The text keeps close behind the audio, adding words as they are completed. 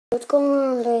What's going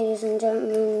on, ladies and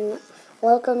gentlemen?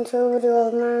 Welcome to a video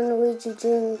of Mario and Luigi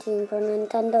Dream Team for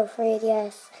Nintendo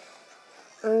 3DS.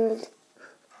 And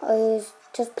I was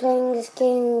just playing this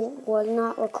game while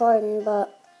not recording,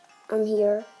 but I'm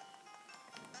here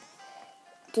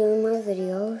doing my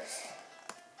videos.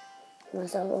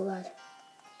 Myself, oh god.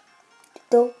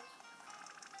 Go.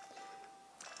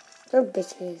 They're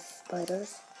bitches,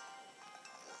 spiders.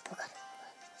 Oh god.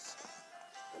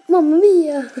 Mamma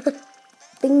mia!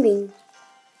 Bing bing.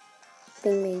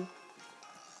 Bing bing.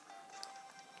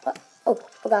 Oh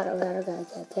god,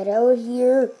 get out of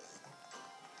here.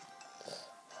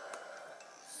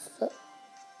 So,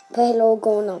 payload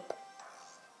going up.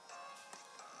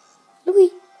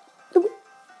 Louis.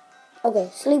 Okay,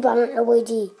 sleep on it,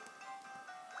 Luigi.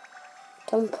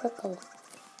 Don't prickle.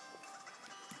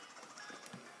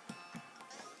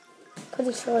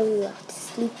 Pretty sure you have to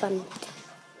sleep on it.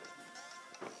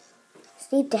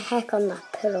 Sleep the heck on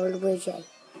that pillow, Luigi.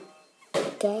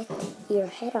 Get your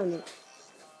head on it.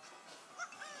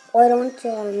 Why don't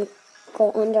you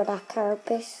go under that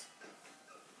carpet?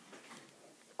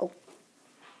 Oh.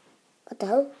 What the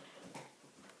hell?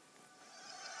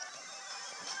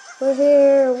 We're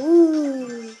here.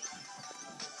 Woo!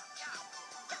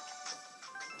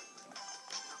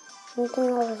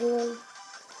 Anything over here?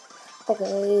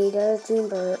 Okay, there's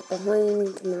Juniper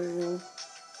behind Mario.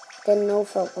 Didn't know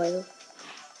for a while.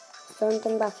 Is there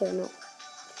anything back here? No.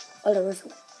 Oh, there was a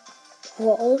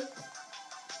wall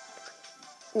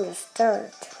in the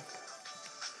start.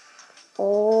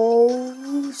 Oh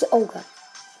god.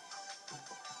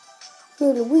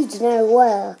 No, Luigi now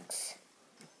works.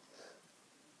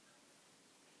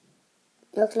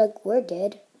 Looks like we're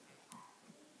dead.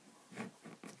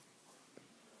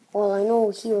 Well, I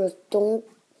know heroes don't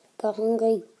get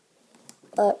hungry,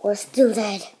 but we're still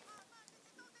dead.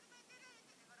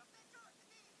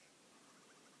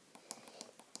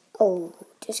 Oh,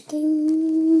 this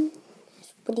game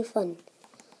is pretty fun.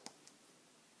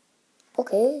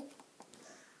 Okay.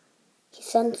 He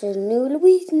sends a new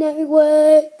Luigi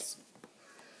networks.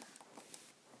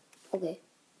 Okay.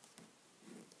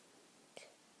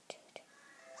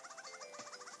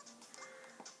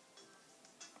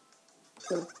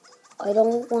 No, I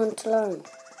don't want to learn.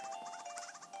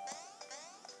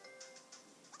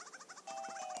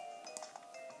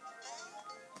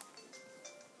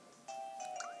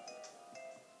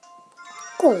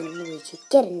 Go on, Luigi,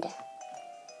 get in there.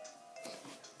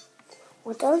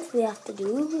 What else we have to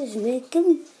do is make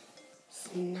him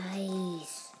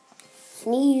sneeze.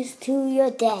 Sneeze to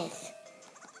your death.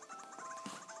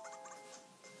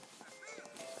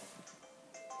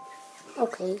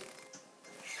 Okay.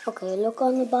 Okay, look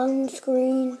on the bottom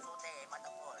screen.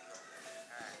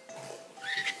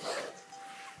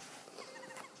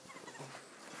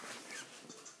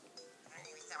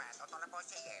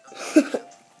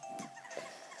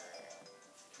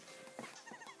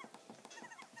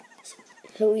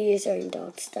 Louis is our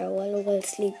dog star while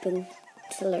sleeping.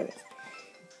 It's hilarious.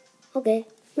 Okay,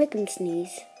 make him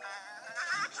sneeze.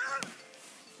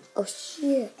 Oh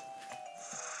shit.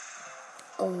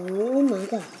 Oh my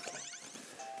god.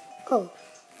 Oh.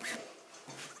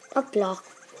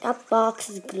 That box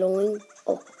is glowing.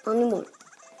 Oh, only one.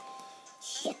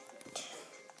 Shit.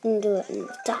 And do it in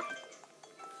the top.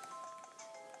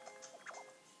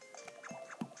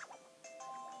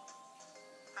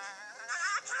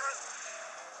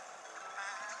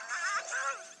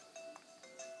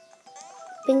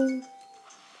 Bing.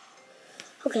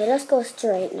 Okay, let's go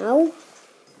straight now.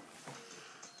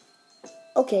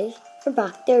 Okay, we're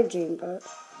back there, Dreambird.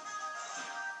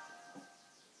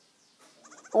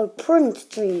 Or Prince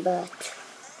Dreambird.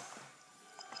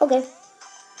 Okay.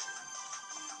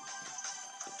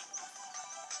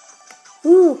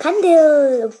 Ooh,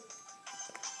 candle!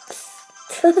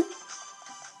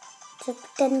 Just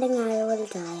pretending I will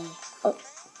die. Oh.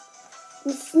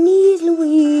 Sneeze,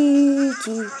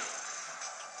 Luigi.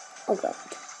 Oh god.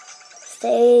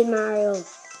 Stay, Mario.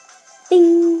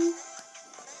 Bing!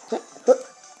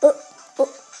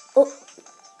 Oh.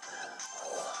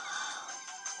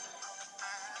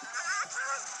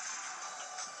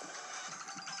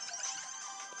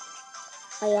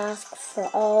 I ask for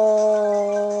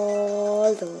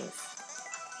all those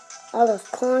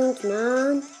coins,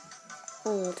 man.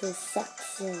 Oh, too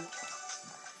sexy.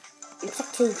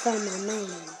 Sexy from my man.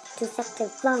 Too sexy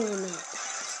from my man.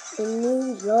 In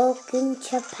New York and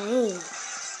Japan.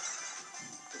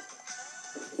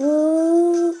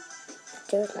 Woo!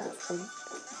 There's last one.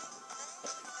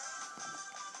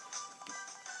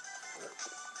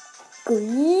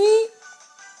 Green.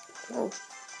 Oh.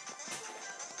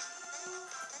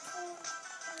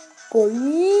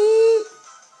 Green.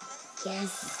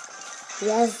 Yes.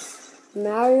 Yes.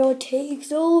 Mario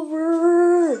takes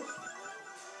over.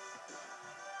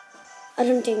 I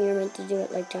don't think you're meant to do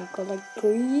it like that. Go like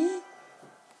gree.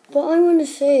 But I want to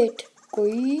say it.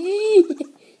 Gree.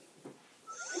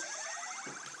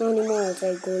 Not anymore. I'll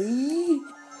say gree.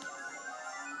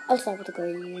 I'll stop with the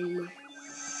gree anymore.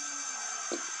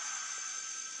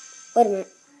 Wait a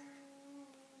minute.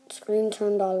 Screen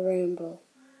turned all rainbow.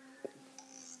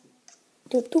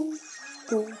 Do do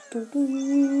do do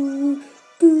do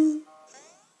do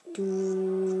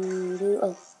do do.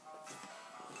 Oh,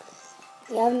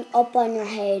 you have an up on your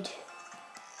head.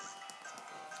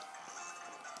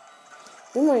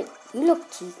 You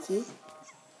look cheeky.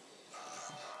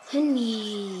 I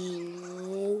mean,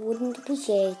 I wouldn't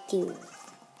appreciate you.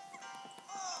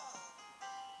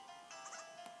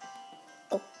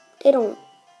 Oh, they don't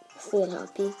feel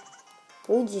happy.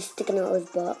 Luigi's sticking out his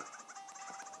butt.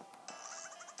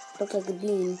 Looks like a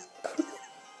bean.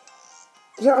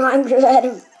 You're angry at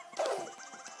him.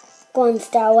 Go on,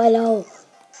 Star Willow.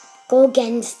 Go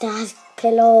against that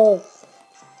pillow. Go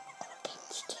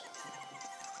against it.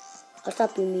 I'll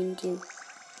stop you mean to.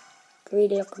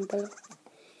 Greedy looking pillow.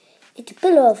 It's a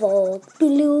pillow fog.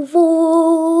 Pillow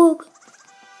fog.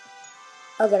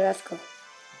 Okay, let's go.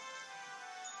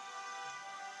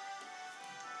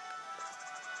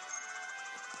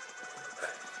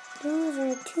 Those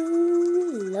are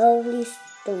two lovely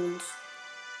stones.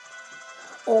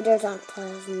 Oh, there's that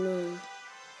plasma.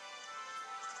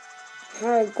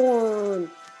 Alright, go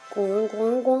on. Go on, go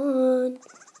on, go on.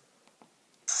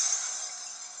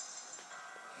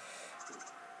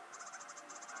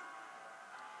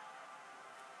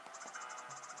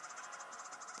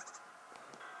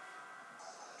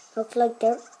 Looks like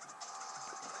they're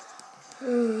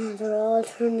all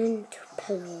turning into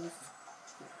pillows.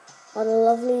 What a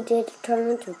lovely day to turn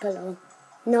into a pillow.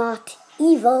 Not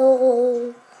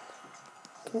evil.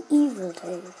 An evil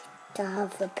day to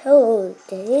have a pillow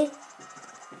day.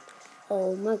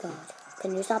 Oh my god.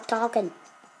 Can you stop talking?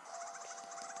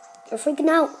 You're freaking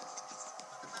out.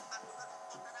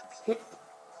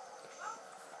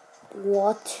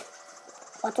 What?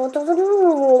 What?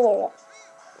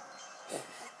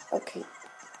 Okay.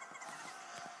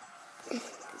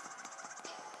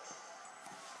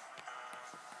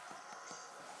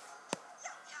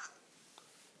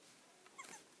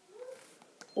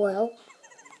 Well.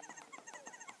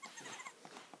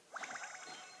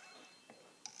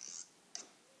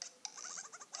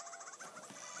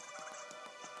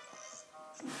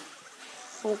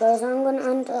 Well guys, I'm gonna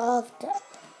end off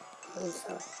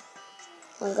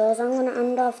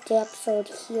the episode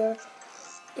here.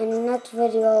 In the next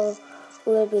video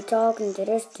we'll be talking to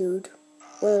this dude.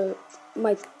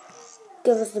 Might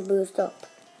give us the boost up.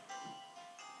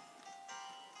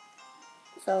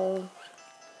 So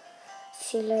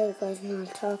see you later guys, and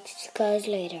I'll talk to you guys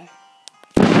later.